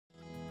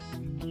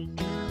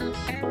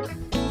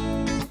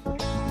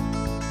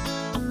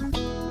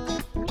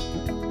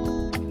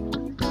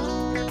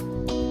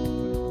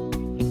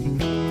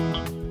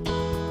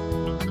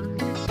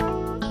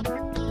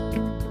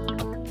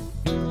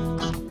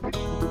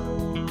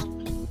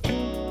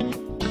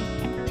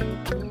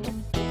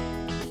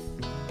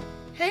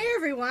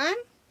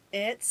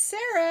It's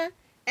Sarah,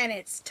 and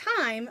it's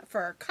time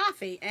for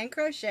Coffee and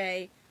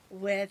Crochet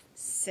with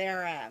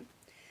Sarah.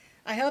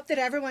 I hope that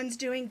everyone's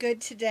doing good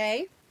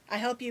today. I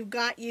hope you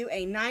got you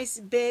a nice,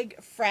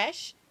 big,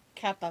 fresh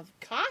cup of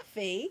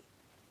coffee.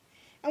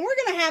 And we're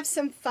going to have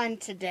some fun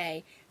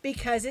today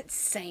because it's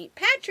St.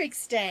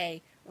 Patrick's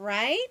Day,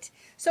 right?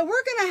 So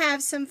we're going to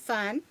have some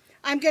fun.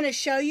 I'm going to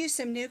show you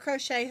some new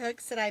crochet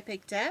hooks that I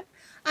picked up.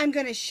 I'm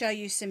going to show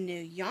you some new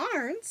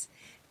yarns.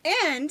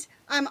 And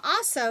I'm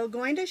also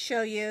going to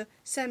show you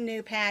some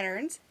new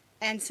patterns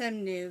and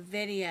some new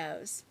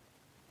videos.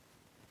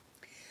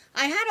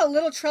 I had a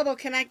little trouble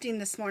connecting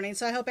this morning,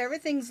 so I hope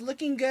everything's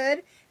looking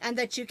good and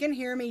that you can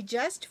hear me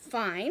just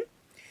fine.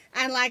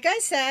 And like I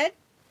said,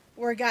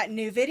 we've got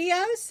new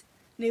videos,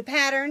 new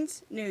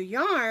patterns, new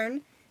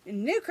yarn,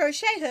 and new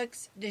crochet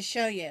hooks to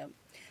show you.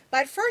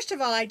 But first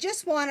of all, I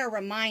just want to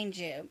remind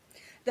you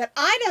that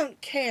I don't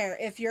care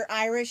if you're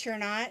Irish or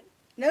not.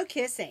 No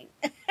kissing.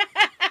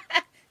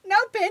 No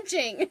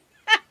pinching.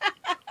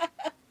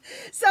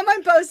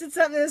 Someone posted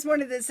something this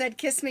morning that said,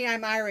 "Kiss me,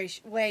 I'm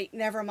Irish." Wait,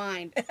 never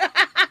mind. No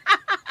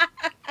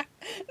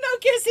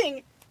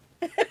kissing.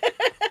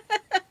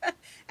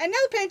 And no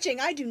pinching.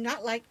 I do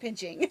not like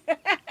pinching.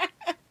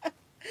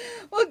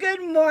 Well,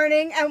 good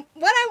morning. And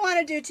what I want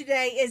to do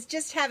today is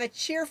just have a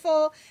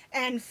cheerful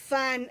and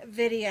fun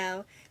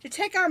video to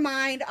take our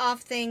mind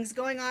off things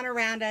going on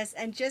around us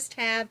and just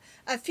have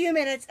a few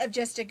minutes of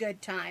just a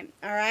good time.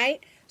 All right?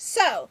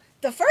 So,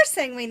 the first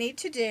thing we need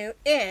to do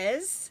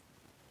is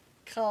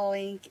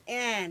clink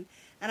in.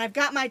 And I've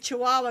got my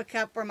Chihuahua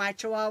cup where my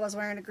Chihuahua's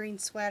wearing a green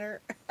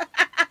sweater.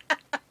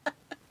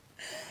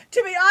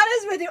 To be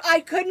honest with you,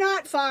 I could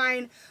not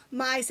find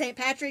my St.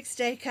 Patrick's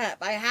Day cup.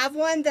 I have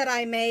one that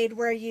I made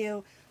where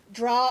you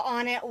draw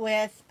on it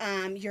with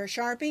your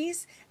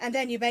Sharpies and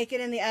then you bake it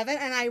in the oven,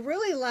 and I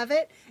really love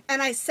it,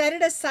 and I set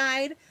it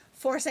aside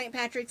for St.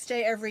 Patrick's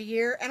Day every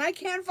year, and I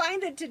can't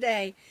find it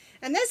today.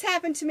 And this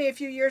happened to me a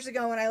few years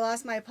ago when I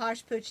lost my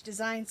Posh Pooch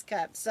Designs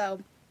cup,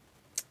 so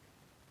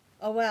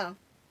oh well.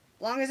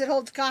 Long as it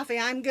holds coffee,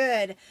 I'm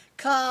good.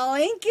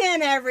 Clink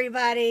in,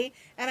 everybody.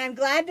 And I'm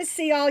glad to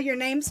see all your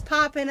names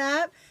popping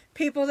up.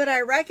 People that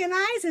I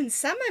recognize and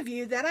some of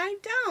you that I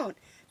don't.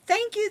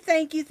 Thank you,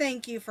 thank you,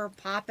 thank you for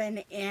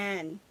popping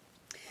in.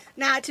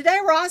 Now, today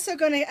we're also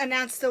going to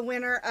announce the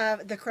winner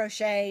of the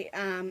crochet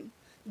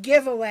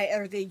giveaway,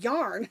 or the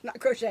yarn, not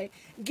crochet,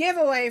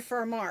 giveaway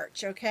for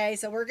March, okay?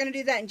 So we're going to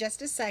do that in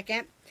just a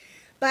second.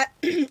 But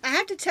I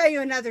have to tell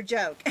you another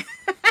joke.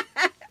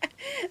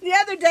 The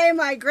other day,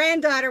 my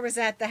granddaughter was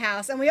at the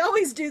house, and we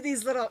always do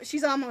these little,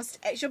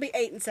 she'll be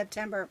 8 in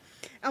September,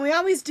 and we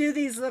always do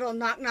these little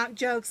knock-knock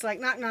jokes, like,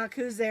 knock, knock,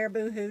 who's there,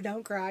 boo-hoo,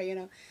 don't cry, you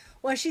know.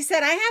 Well, she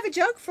said, "I have a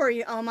joke for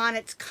you, Oma, and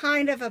it's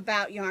kind of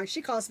about yarn."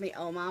 She calls me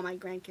Oma, my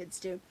grandkids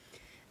do.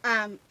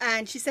 And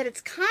she said,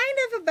 "It's kind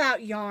of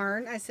about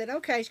yarn." I said,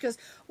 "Okay." She goes,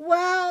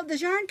 "Well,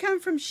 does yarn come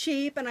from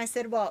sheep?" And I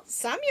said, "Well,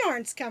 some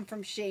yarns come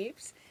from sheep."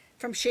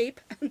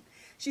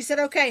 She said,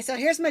 "Okay, so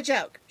here's my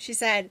joke." She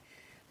said,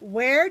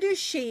 "Where do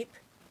sheep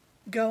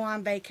go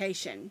on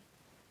vacation?"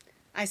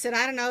 I said,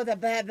 "I don't know, the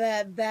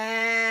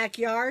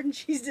backyard." And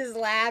she just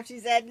laughed. She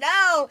said,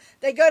 "No,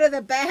 they go to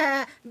the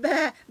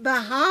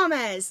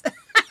Bahamas."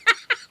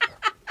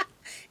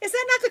 Is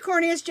that not the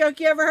corniest joke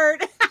you ever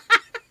heard?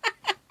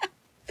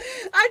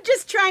 I'm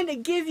just trying to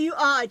give you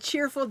all a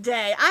cheerful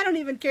day. I don't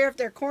even care if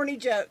they're corny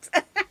jokes.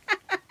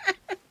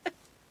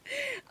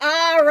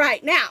 All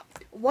right, now,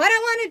 what I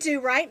want to do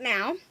right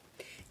now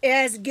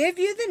is give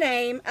you the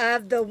name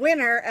of the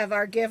winner of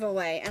our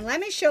giveaway. And let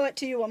me show it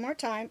to you one more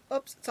time.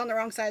 Oops, it's on the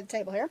wrong side of the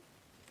table here.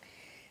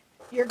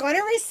 You're going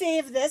to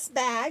receive this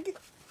bag.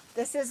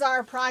 This is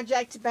our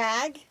project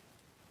bag.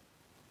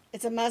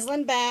 It's a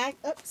muslin bag.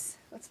 Oops,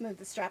 let's move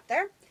the strap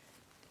there.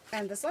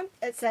 And this one,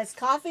 it says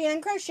Coffee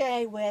and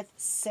Crochet with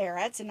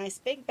Sarah. It's a nice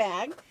big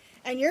bag.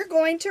 And you're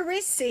going to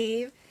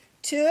receive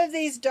 2 of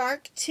these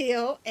dark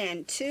teal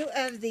and 2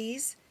 of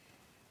these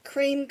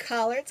cream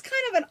color. It's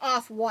kind of an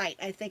off-white,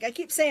 I think. I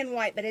keep saying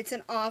white, but it's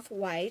an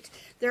off-white.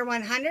 They're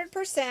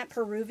 100%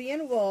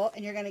 Peruvian wool,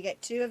 and you're going to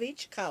get 2 of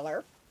each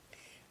color.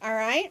 All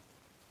right?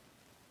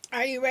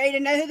 Are you ready to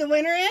know who the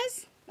winner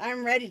is?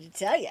 I'm ready to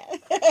tell you.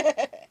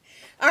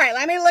 All right,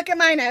 let me look at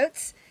my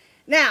notes.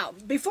 Now,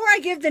 before I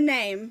give the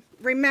name,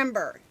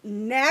 remember,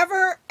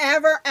 never,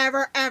 ever,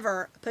 ever,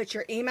 ever put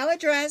your email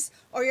address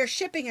or your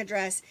shipping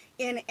address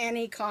in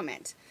any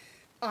comment.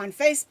 On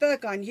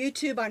Facebook, on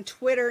YouTube, on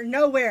Twitter,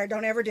 nowhere.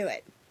 Don't ever do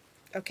it.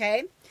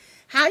 Okay?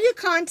 How you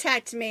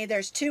contact me,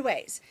 there's 2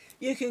 ways.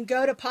 You can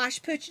go to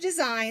Posh Pooch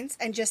Designs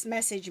and just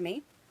message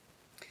me.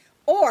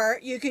 Or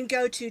you can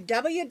go to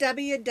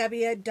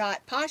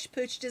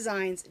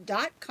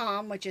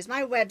www.poshpoochdesigns.com, which is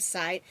my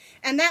website.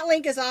 And that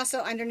link is also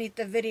underneath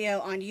the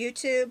video on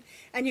YouTube.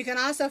 And you can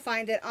also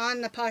find it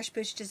on the Posh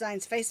Pooch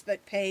Designs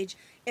Facebook page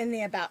in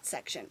the About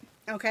section.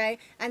 Okay?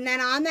 And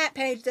then on that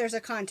page, there's a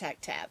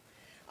contact tab.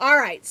 All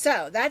right,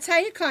 so that's how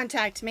you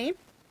contact me.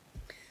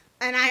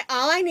 And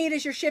all I need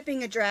is your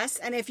shipping address.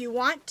 And if you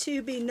want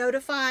to be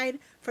notified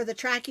for the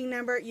tracking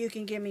number, you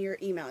can give me your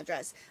email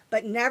address.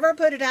 But never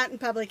put it out in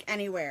public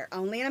anywhere.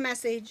 Only in a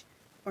message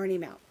or an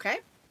email, okay?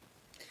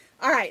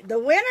 All right, the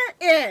winner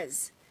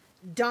is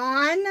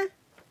Dawn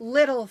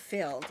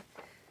Littlefield.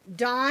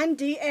 Dawn,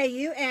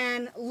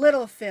 D-A-U-N,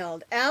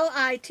 Littlefield,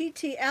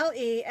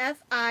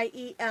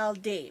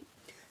 Littlefield.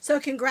 So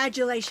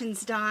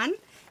congratulations, Dawn.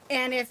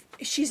 And if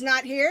she's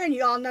not here and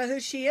you all know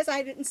who she is,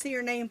 I didn't see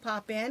her name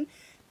pop in,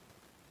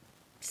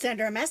 send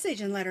her a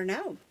message and let her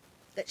know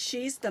that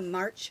she's the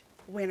March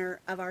winner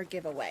of our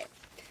giveaway.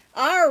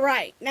 All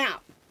right,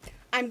 now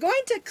I'm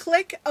going to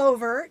click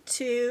over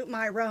to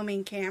my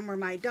roaming cam where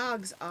my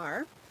dogs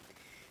are.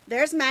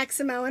 There's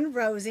Maximo and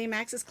Rosie.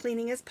 Max is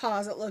cleaning his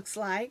paws, it looks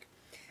like.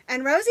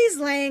 And Rosie's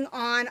laying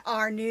on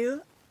our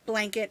new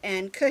blanket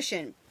and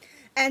cushion.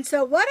 And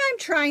so what I'm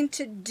trying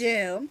to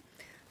do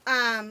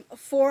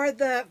for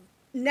the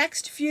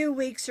next few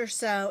weeks or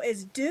so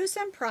is do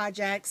some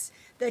projects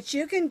that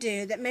you can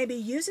do that maybe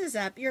uses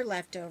up your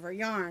leftover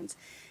yarns.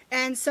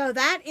 And so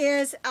that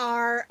is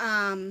our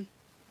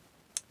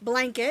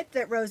blanket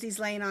that Rosie's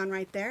laying on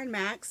right there, and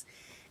Max.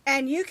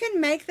 And you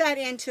can make that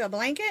into a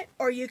blanket,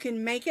 or you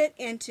can make it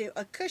into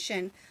a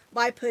cushion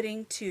by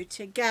putting two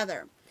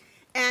together.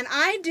 And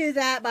I do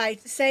that by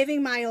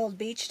saving my old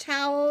beach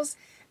towels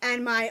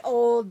and my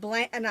old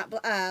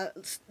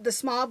the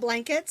small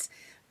blankets,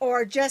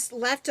 or just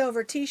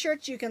leftover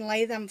t-shirts. You can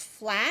lay them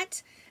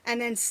flat and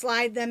then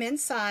slide them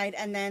inside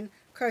and then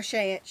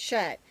crochet it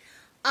shut.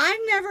 I've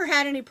never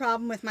had any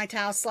problem with my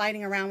towels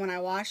sliding around when I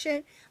wash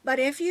it, but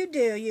if you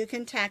do, you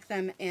can tack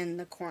them in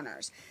the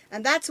corners.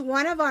 And that's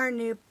one of our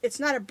new, it's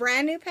not a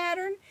brand new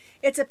pattern,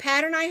 it's a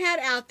pattern I had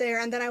out there,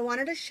 and then I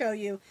wanted to show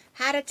you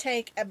how to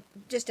take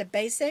just a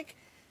basic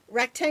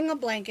rectangle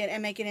blanket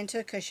and make it into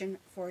a cushion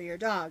for your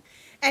dog.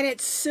 And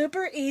it's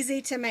super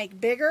easy to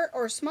make bigger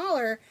or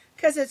smaller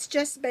because it's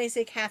just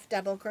basic half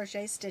double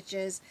crochet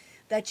stitches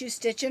that you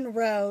stitch in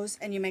rows,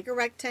 and you make a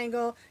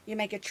rectangle, you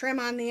make a trim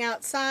on the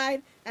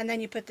outside, and then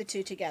you put the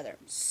two together.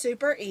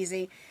 Super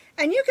easy.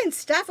 And you can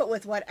stuff it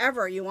with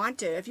whatever you want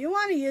to. If you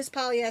want to use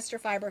polyester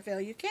fiber fill,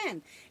 you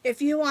can.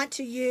 If you want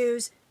to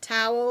use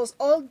towels,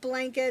 old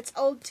blankets,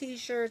 old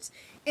t-shirts,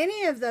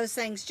 any of those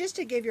things, just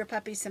to give your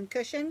puppy some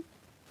cushion,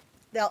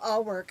 they'll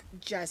all work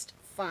just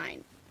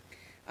fine.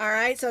 All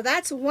right, so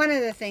that's one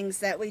of the things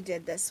that we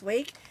did this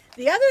week.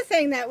 The other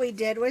thing that we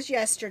did was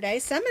yesterday.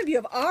 Some of you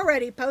have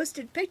already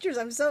posted pictures.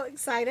 I'm so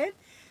excited.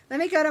 Let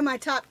me go to my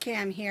top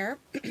cam here.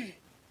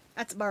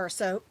 That's bar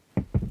soap.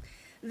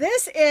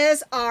 This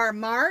is our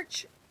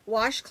March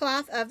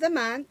washcloth of the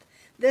month.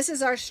 This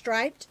is our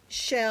striped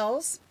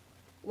shells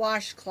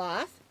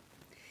washcloth.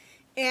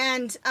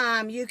 And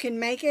you can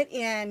make it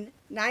in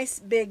nice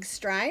big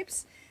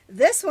stripes.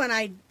 This one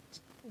I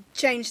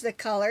changed the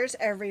colors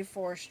every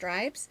 4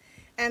 stripes.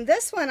 And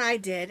this one I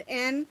did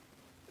in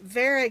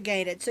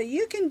variegated. So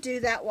you can do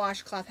that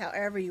washcloth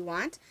however you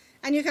want.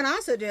 And you can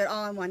also do it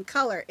all in one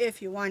color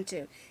if you want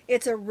to.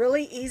 It's a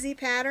really easy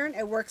pattern.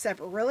 It works up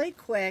really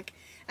quick.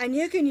 And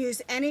you can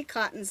use any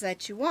cottons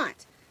that you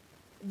want.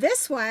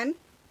 This one,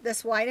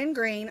 this white and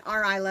green,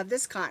 are I Love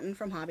This Cotton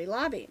from Hobby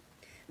Lobby.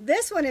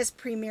 This one is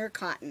Premier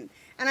Cotton.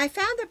 And I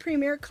found the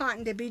Premier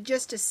Cotton to be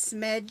just a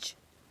smidge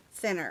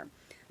thinner.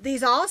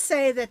 These all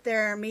say that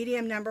they're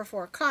medium number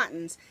 4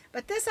 cottons,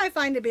 but this I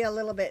find to be a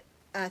little bit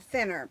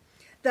thinner.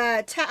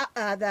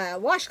 The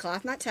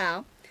washcloth, not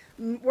towel,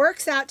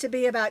 works out to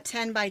be about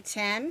 10 by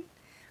 10,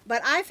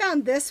 but I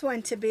found this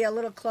one to be a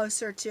little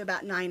closer to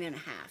about 9.5.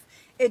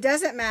 It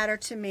doesn't matter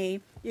to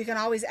me. You can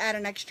always add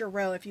an extra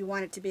row if you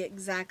want it to be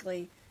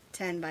exactly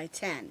 10 by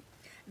 10.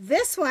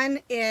 This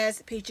one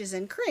is Peaches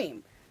and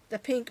Cream, the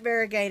pink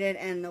variegated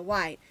and the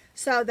white.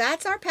 So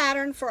that's our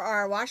pattern for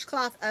our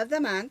washcloth of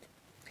the month.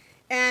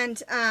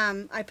 And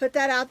I put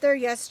that out there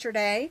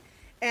yesterday,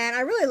 and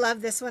I really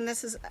love this one.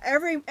 This is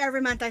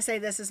every month I say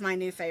this is my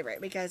new favorite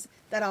because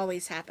that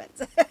always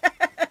happens.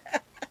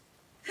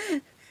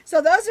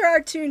 So those are our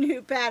 2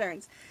 new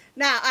patterns.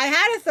 Now I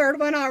had a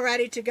third one all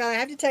ready to go. I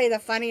have to tell you the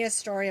funniest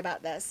story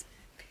about this.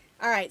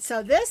 All right,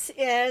 so this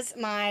is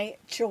my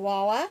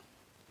Chihuahua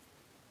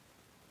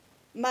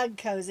mug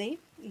cozy.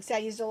 You can see I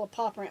used a little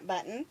paw print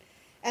button,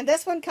 and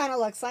this one kind of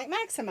looks like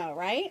Maximo,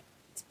 right?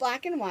 It's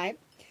black and white.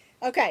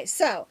 Okay,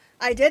 so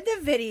I did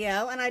the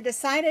video, and I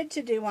decided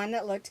to do one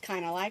that looked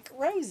kind of like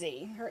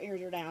Rosie. Her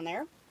ears are down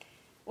there,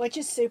 which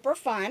is super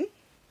fun.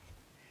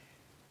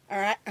 All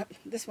right,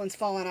 this one's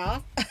falling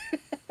off.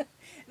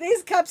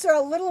 These cups are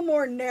a little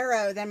more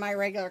narrow than my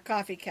regular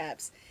coffee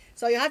cups,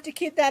 so you'll have to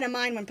keep that in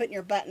mind when putting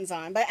your buttons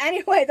on. But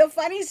anyway, the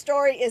funny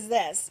story is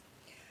this.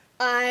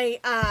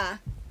 I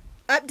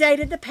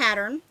updated the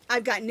pattern.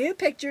 I've got new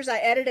pictures. I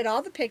edited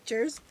all the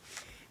pictures.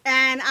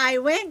 And I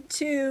went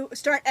to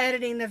start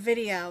editing the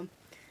video,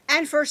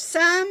 and for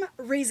some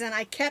reason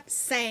I kept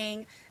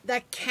saying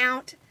the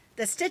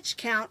stitch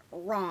count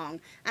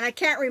wrong. And I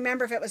can't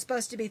remember if it was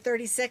supposed to be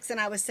 36 and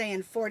I was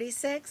saying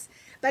 46,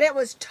 but it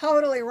was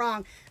totally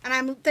wrong. And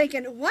I'm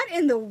thinking, what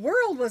in the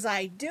world was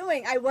I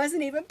doing? I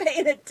wasn't even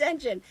paying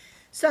attention.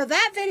 So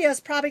that video is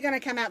probably going to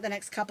come out the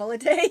next couple of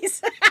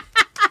days.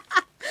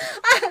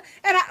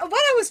 And what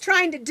I was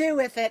trying to do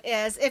with it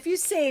is, if you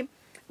see,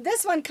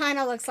 this one kind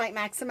of looks like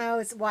Maximo.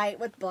 It's white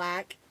with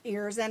black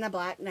ears and a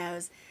black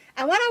nose.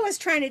 And what I was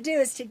trying to do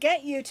is to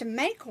get you to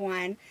make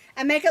one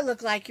and make it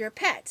look like your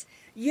pet.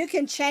 You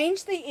can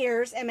change the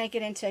ears and make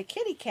it into a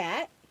kitty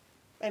cat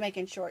by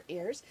making short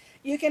ears.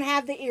 You can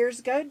have the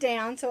ears go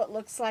down so it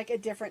looks like a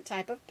different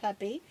type of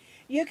puppy.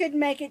 You could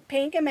make it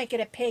pink and make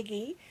it a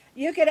piggy.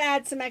 You could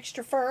add some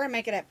extra fur and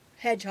make it a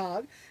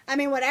hedgehog. I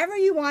mean, whatever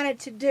you wanted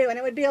to do. And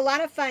it would be a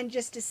lot of fun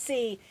just to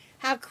see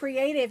how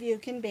creative you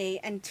can be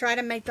and try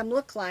to make them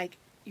look like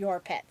your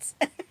pets.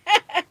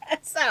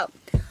 So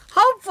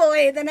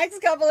hopefully the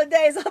next couple of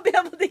days I'll be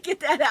able to get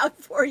that out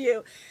for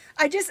you.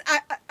 I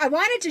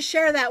wanted to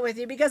share that with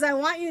you because I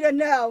want you to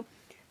know,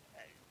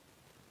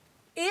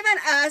 even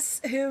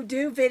us who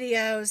do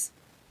videos,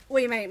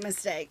 we make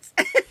mistakes.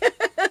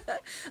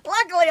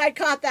 Luckily, I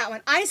caught that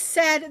one. I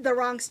said the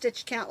wrong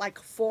stitch count like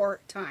 4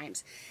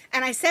 times.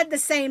 And I said the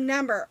same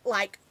number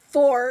like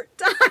 4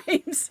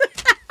 times.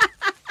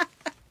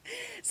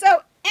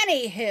 So,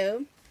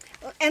 anywho,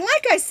 and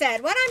like I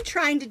said, what I'm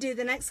trying to do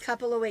the next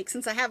couple of weeks,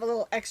 since I have a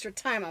little extra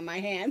time on my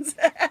hands,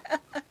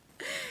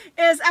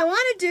 is I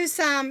want to do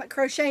some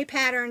crochet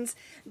patterns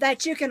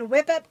that you can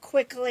whip up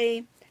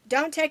quickly.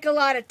 Don't take a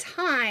lot of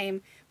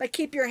time, but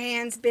keep your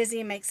hands busy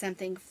and make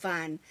something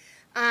fun.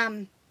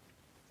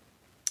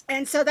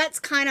 And so that's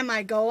kind of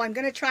my goal. I'm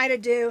going to try to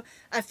do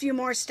a few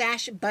more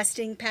stash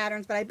busting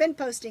patterns, but I've been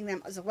posting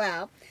them as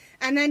well.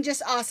 And then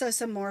just also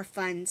some more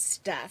fun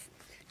stuff,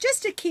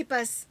 just to keep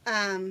us,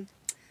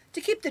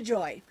 to keep the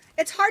joy.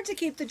 It's hard to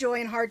keep the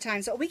joy in hard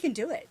times, but we can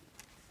do it.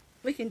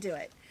 We can do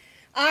it.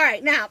 All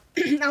right, now,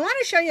 I want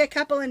to show you a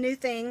couple of new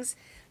things.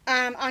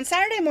 On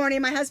Saturday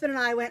morning, my husband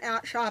and I went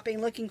out shopping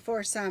looking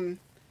for some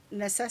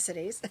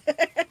necessities.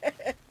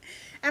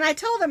 And I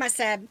told him, I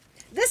said,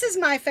 this is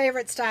my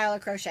favorite style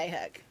of crochet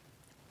hook.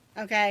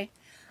 Okay?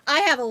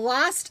 I have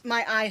lost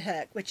my eye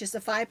hook, which is the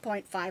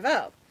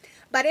 5.50.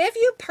 But if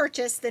you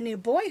purchase the new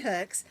boy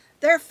hooks,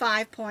 they're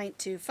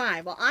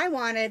 5.25. Well, I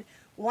wanted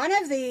one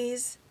of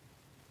these.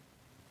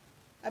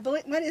 I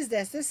believe, what is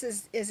this? This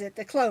is it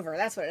the clover?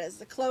 That's what it is,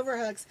 the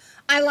clover hooks.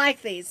 I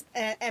like these,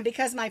 and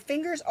because my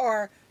fingers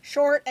are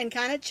short and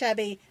kind of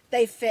chubby,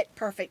 they fit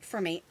perfect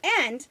for me.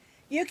 And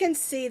you can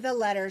see the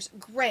letters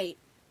great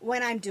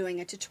when I'm doing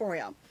a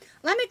tutorial.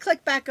 Let me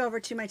click back over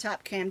to my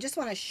top cam. Just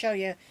want to show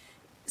you.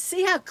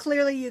 See how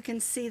clearly you can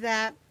see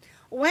that?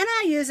 When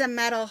I use a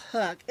metal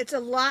hook, it's a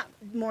lot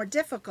more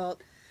difficult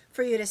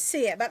for you to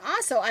see it. But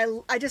also,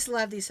 I just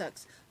love these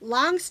hooks.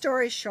 Long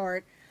story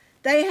short,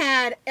 they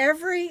had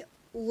every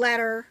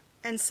letter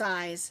and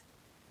size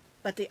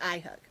but the eye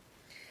hook.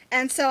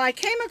 And so I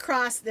came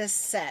across this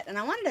set, and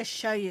I wanted to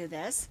show you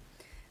this.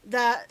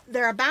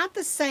 They're about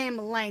the same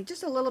length,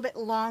 just a little bit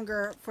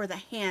longer for the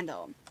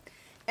handle.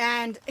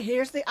 And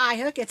here's the eye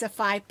hook. It's a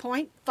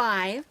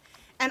 5.5.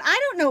 And I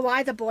don't know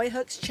why the boy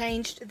hooks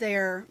changed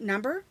their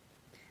number,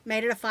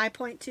 made it a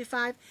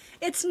 5.25.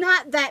 It's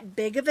not that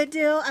big of a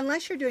deal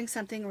unless you're doing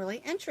something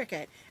really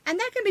intricate. And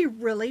that can be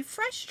really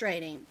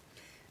frustrating.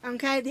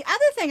 Okay, the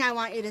other thing I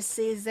want you to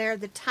see is they're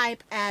the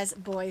type as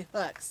boy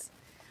hooks.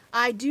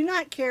 I do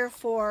not care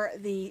for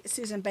the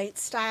Susan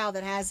Bates style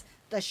that has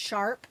the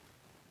sharp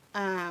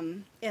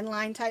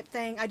inline type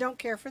thing. I don't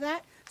care for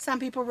that.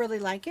 Some people really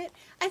like it.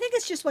 I think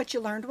it's just what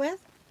you learned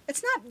with.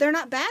 They're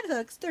not bad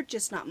hooks, they're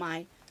just not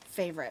my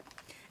favorite.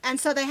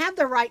 And so they have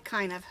the right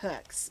kind of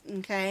hooks,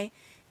 okay?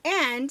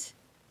 And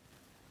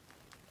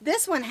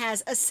this one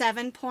has a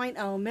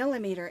 7.0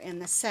 millimeter in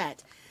the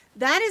set.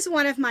 That is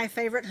one of my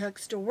favorite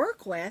hooks to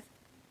work with,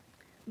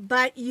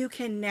 but you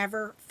can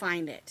never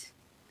find it.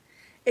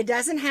 It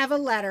doesn't have a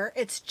letter.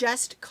 It's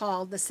just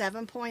called the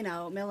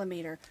 7.0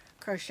 millimeter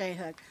crochet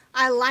hook.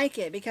 I like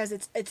it because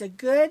it's a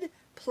good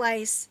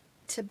place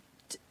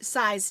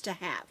size to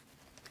have.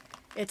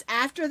 It's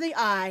after the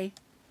eye.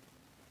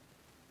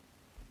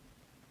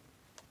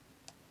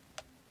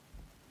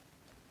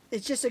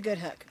 It's just a good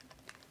hook.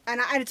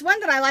 And it's one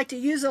that I like to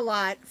use a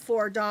lot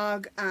for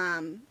dog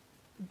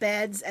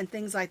beds and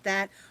things like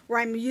that, where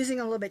I'm using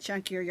a little bit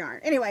chunkier yarn.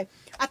 Anyway,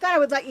 I thought I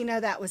would let you know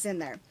that was in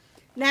there.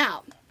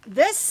 Now,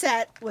 this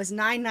set was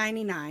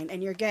 $9.99,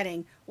 and you're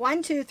getting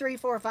 1, 2, 3,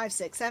 4, 5,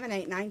 6, 7,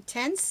 8, 9,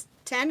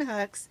 10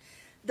 hooks.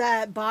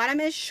 The bottom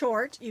is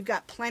short. You've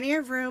got plenty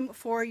of room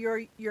for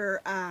your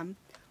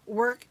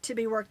work to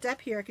be worked up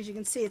here, because you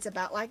can see it's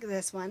about like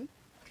this one.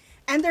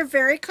 And they're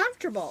very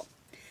comfortable.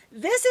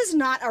 This is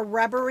not a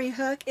rubbery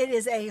hook. It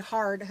is a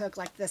hard hook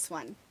like this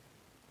one.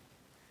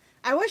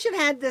 I wish it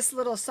had this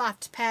little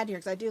soft pad here,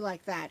 because I do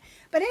like that.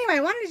 But anyway,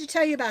 I wanted to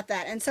tell you about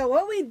that. And so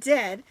what we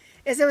did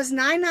is it was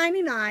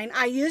 $9.99.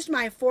 I used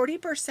my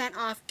 40%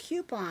 off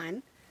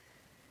coupon,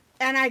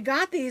 and I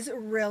got these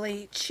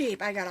really cheap.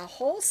 I got a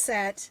whole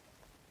set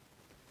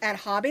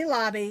at Hobby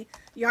Lobby.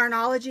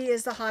 Yarnology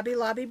is the Hobby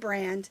Lobby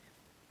brand.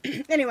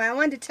 Anyway, I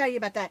wanted to tell you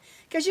about that,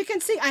 because you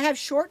can see I have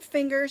short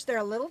fingers. They're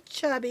a little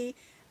chubby.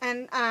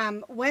 And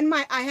when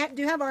I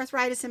do have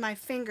arthritis in my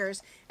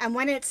fingers, and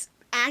when it's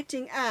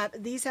acting up,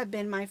 these have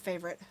been my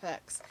favorite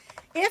hooks.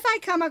 If I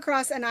come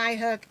across an eye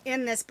hook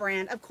in this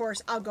brand, of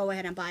course, I'll go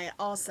ahead and buy it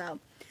also.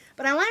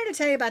 But I wanted to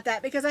tell you about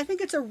that because I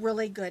think it's a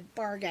really good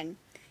bargain.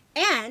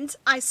 And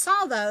I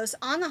saw those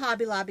on the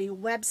Hobby Lobby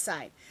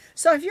website.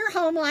 So if you're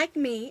home like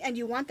me and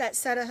you want that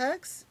set of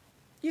hooks,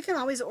 you can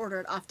always order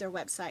it off their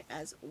website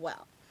as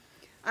well.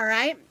 All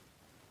right.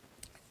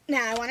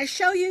 Now I want to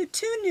show you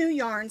 2 new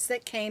yarns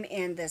that came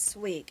in this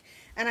week.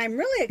 And I'm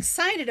really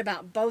excited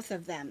about both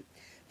of them.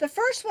 The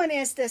first one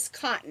is this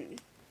cotton.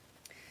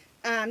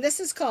 This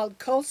is called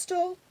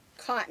Coastal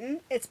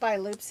Cotton. It's by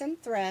Loops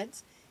and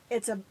Threads.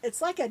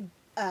 It's like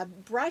a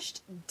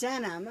brushed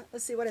denim.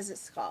 Let's see, what is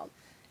this called?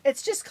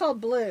 It's just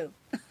called blue.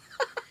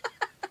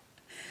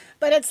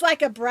 But it's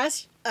like a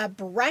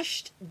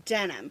brushed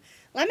denim.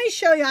 Let me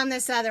show you on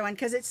this other one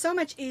because it's so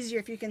much easier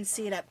if you can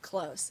see it up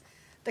close.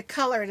 The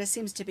color just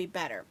seems to be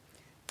better.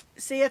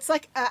 See, it's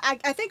like,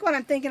 I think what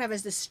I'm thinking of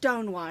is the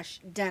stonewash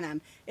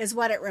denim is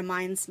what it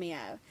reminds me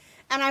of.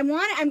 And I'm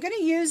going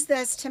to use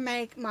this to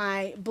make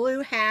my blue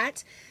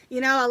hat.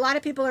 You know, a lot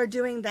of people are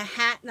doing the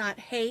hat not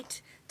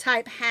hate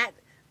type hat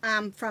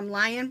from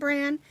Lion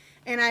brand.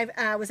 And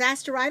I was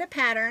asked to write a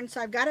pattern, so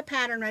I've got a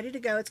pattern ready to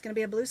go. It's going to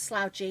be a blue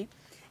slouchy.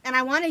 And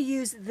I want to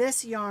use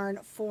this yarn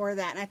for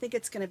that, and I think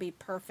it's going to be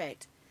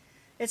perfect.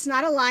 It's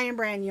not a Lion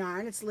brand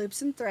yarn, it's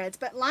Loops and Threads,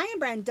 but Lion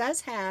brand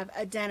does have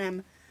a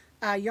denim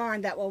yarn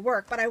that will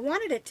work, but I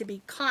wanted it to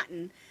be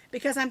cotton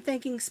because I'm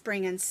thinking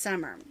spring and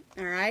summer,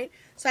 all right?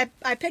 So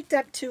I picked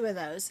up 2 of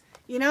those.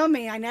 You know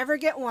me, I never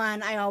get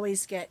 1, I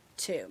always get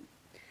 2.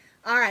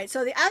 All right,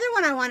 so the other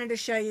one I wanted to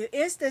show you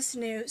is this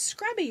new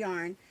scrubby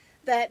yarn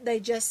that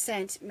they just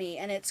sent me,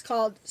 and it's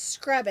called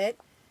Scrub It.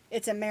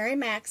 It's a Mary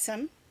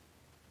Maxim.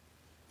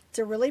 It's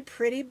a really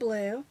pretty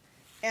blue.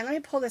 And let me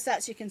pull this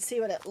out so you can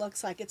see what it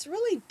looks like. It's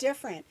really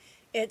different.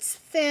 It's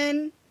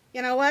thin.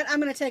 You know what?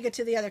 I'm going to take it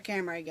to the other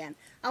camera again.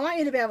 I want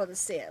you to be able to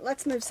see it.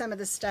 Let's move some of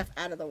this stuff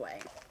out of the way.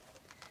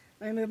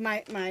 Let me move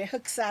my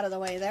hooks out of the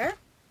way there.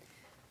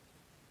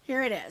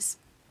 Here it is.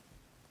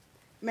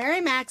 Mary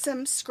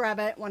Maxim Scrub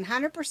It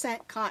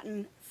 100%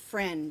 cotton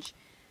fringe.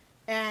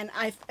 And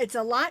it's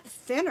a lot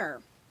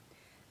thinner.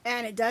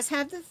 And it does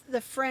have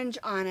the fringe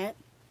on it.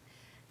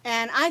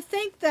 And I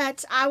think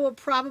that I will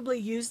probably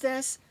use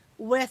this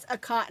with a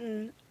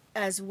cotton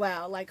as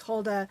well. Like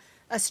hold a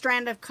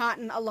strand of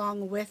cotton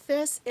along with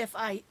this if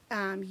I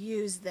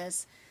use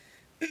this.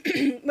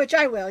 Which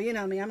I will. You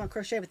know me. I'm going to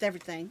crochet with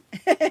everything.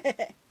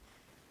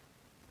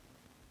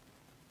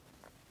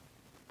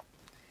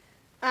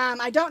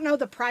 I don't know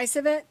the price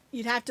of it.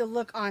 You'd have to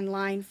look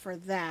online for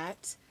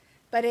that.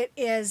 But it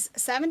is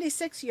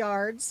 76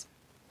 yards.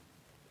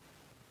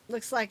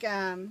 Looks like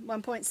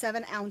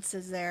 1.7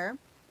 ounces there.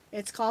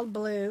 It's called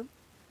Blue.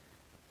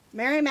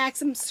 Mary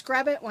Maxim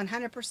Scrub It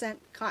 100%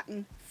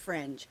 cotton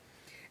fringe.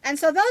 And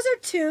so those are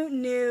 2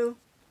 new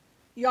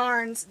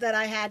yarns that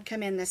I had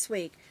come in this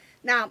week.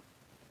 Now,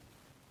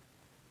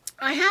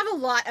 I have a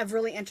lot of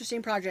really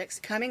interesting projects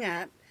coming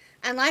up.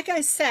 And like I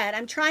said,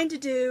 I'm trying to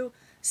do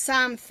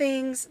some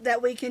things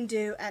that we can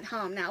do at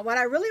home. Now, what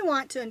I really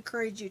want to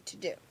encourage you to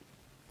do,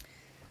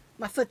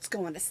 my foot's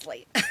going to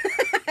sleep.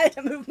 I had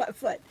to move my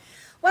foot.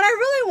 What I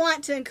really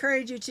want to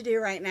encourage you to do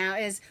right now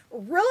is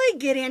really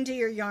get into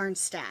your yarn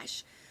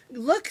stash.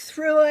 Look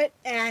through it,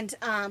 and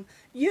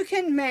you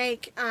can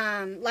make,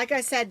 like I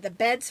said, the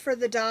beds for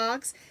the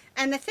dogs.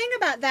 And the thing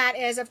about that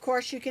is, of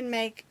course, you can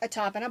make a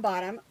top and a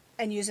bottom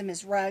and use them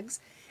as rugs.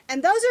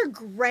 And those are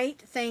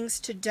great things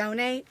to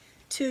donate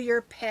to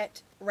your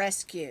pet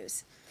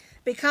rescues.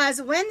 Because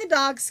when the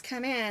dogs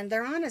come in,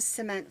 they're on a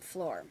cement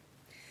floor.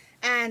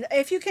 And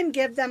if you can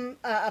give them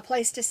a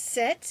place to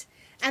sit,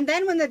 and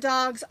then when the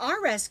dogs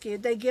are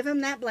rescued, they give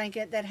them that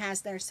blanket that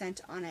has their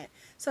scent on it.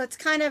 So it's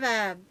kind of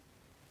a,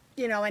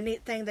 you know, a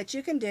neat thing that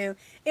you can do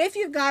if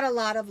you've got a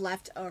lot of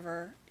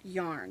leftover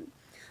yarn.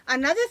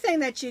 Another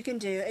thing that you can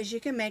do is you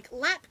can make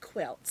lap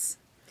quilts.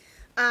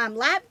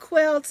 Lap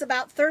quilts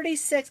about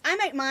 36, I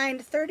make mine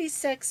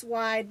 36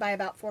 wide by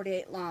about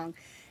 48 long.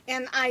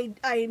 And I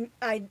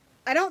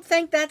don't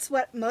think that's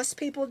what most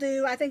people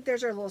do. I think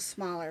theirs are a little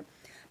smaller.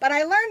 But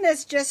I learned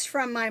this just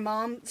from my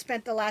mom.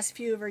 Spent the last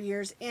few of her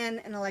years in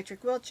an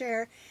electric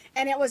wheelchair,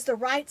 and it was the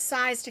right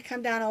size to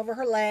come down over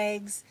her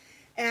legs.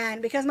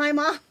 And because my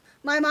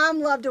mom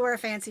loved to wear a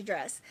fancy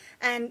dress,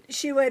 and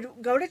she would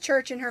go to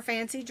church in her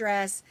fancy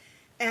dress,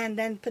 and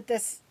then put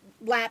this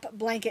lap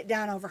blanket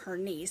down over her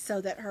knees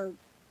so that her,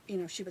 you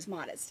know, she was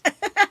modest.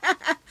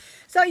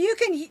 So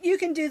you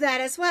can do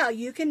that as well.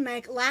 You can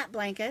make lap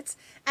blankets,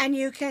 and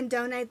you can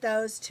donate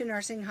those to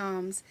nursing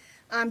homes.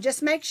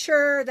 Just make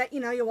sure that, you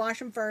know, you wash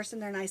them first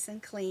and they're nice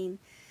and clean.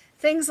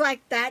 Things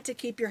like that to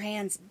keep your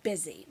hands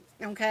busy,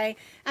 okay?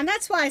 And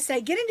that's why I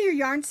say get into your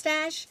yarn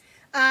stash.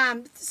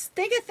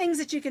 Think of things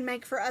that you can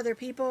make for other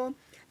people,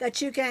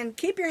 that you can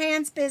keep your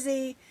hands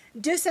busy,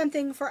 do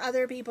something for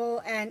other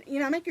people, and, you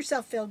know, make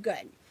yourself feel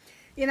good.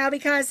 You know,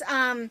 because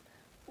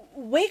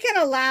we can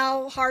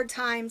allow hard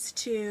times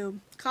to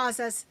cause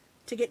us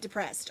to get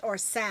depressed or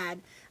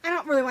sad. I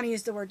don't really want to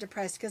use the word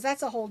depressed because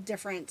that's a whole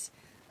different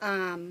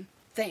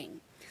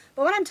thing.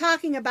 But what I'm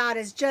talking about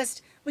is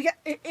just,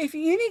 if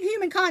you need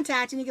human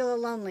contact and you get a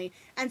little lonely,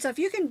 and so if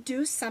you can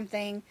do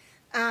something,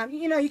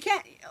 you know, you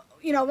can't,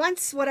 you know,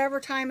 once whatever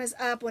time is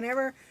up,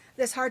 whenever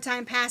this hard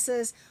time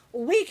passes,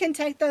 we can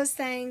take those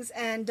things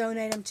and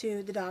donate them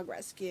to the dog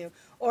rescue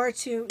or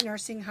to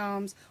nursing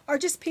homes or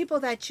just people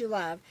that you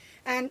love.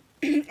 And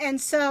and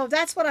so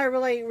that's what I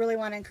really, really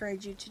want to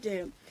encourage you to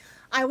do.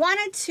 I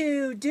wanted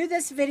to do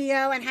this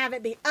video and have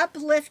it be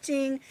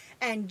uplifting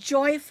and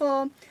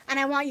joyful. And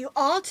I want you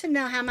all to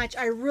know how much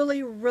I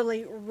really,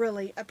 really,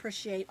 really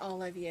appreciate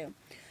all of you.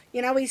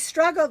 You know, we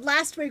struggled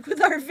last week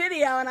with our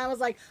video and I was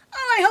like,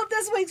 oh, I hope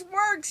this week's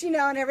works, you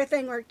know, and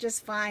everything worked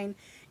just fine.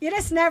 You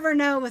just never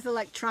know with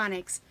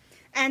electronics.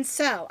 And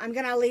so I'm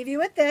going to leave you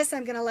with this.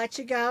 I'm going to let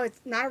you go.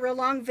 It's not a real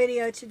long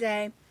video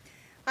today.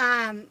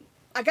 I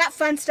got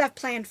fun stuff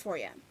planned for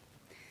you.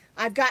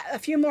 I've got a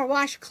few more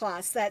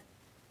washcloths that,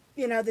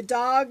 you know, the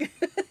dog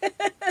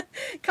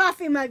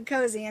coffee mug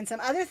cozy and some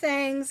other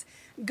things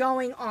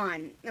going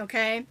on,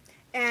 okay?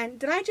 And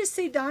did I just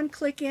see Dawn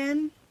click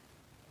in?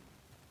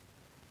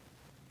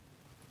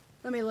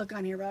 Let me look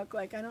on here real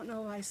quick. I don't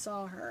know if I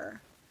saw her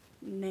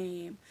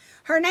name.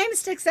 Her name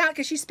sticks out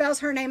because she spells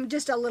her name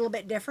just a little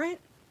bit different.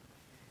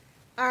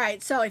 All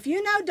right, so if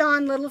you know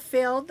Dawn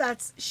Littlefield,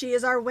 she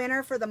is our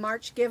winner for the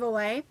March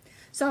giveaway.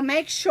 So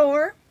make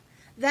sure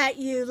that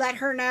you let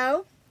her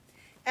know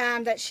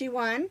that she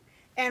won.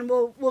 And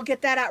we'll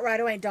get that out right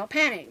away. Don't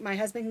panic. My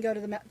husband can go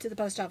to the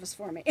post office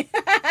for me.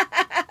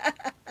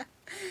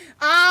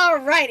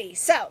 Alrighty.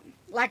 So,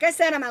 like I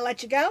said, I'm going to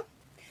let you go.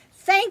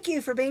 Thank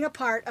you for being a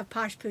part of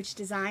Posh Pooch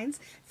Designs.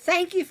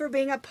 Thank you for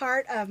being a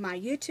part of my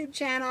YouTube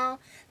channel.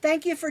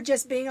 Thank you for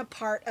just being a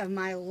part of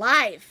my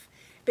life.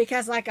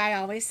 Because like I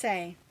always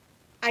say,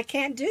 I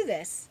can't do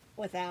this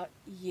without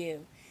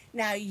you.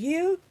 Now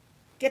you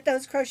get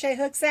those crochet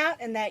hooks out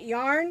and that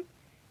yarn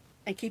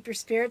and keep your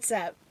spirits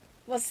up.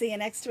 We'll see you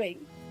next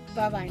week.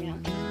 Bye-bye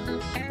now.